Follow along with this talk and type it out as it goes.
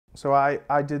So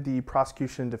I did the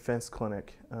prosecution defense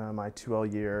clinic my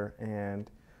 2L year, and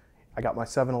I got my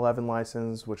 711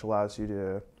 license, which allows you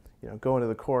to go into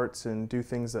the courts and do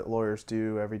things that lawyers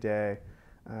do every day.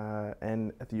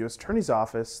 And at the U.S. Attorney's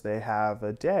Office, they have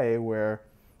a day where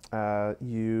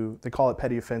they call it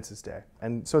Petty Offenses Day.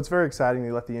 And so it's very exciting.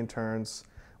 They let the interns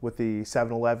with the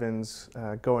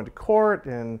 711s go into court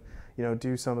and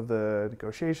do some of the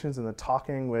negotiations and the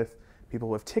talking with people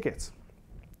with tickets.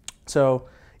 So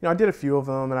I did a few of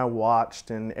them, and I watched.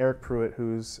 And Eric Pruitt,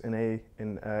 who's in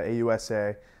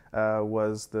AUSA,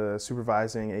 was the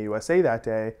supervising AUSA that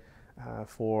day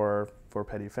for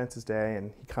Petty Offenses Day,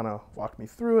 and he kind of walked me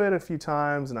through it a few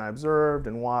times, and I observed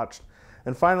and watched,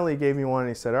 and finally he gave me one, and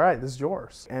he said, "All right, this is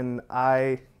yours." And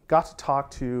I got to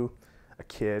talk to a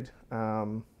kid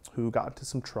who got into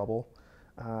some trouble,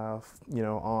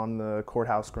 on the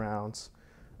courthouse grounds,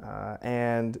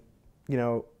 and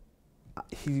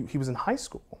he was in high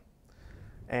school,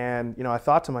 and I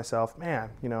thought to myself, man,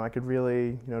 I could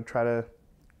really try to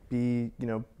be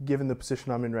given the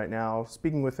position I'm in right now,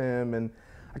 speaking with him, and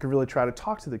I could really try to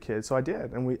talk to the kid. So I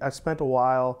did, and I spent a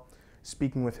while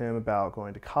speaking with him about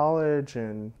going to college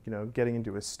and getting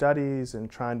into his studies and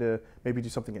trying to maybe do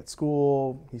something at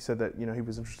school. He said that he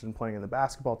was interested in playing in the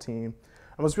basketball team.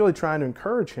 I was really trying to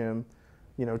encourage him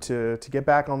to get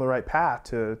back on the right path,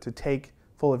 to take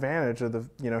full advantage of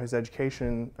his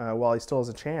education while he still has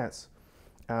a chance,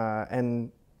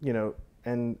 and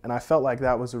I felt like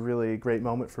that was a really great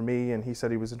moment for me. And he said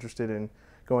he was interested in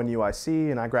going to UIC,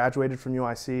 and I graduated from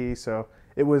UIC, so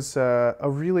it was a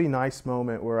really nice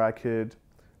moment where I could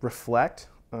reflect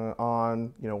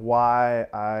on why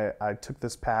I took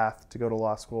this path to go to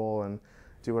law school and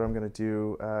do what I'm going to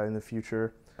do in the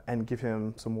future, and give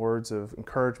him some words of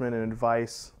encouragement and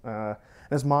advice. And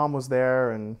his mom was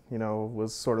there, and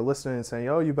was sort of listening and saying,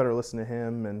 "Oh, you better listen to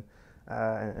him,"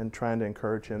 and trying to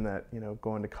encourage him that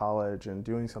going to college and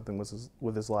doing something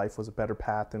with his life was a better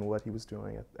path than what he was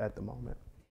doing at the moment.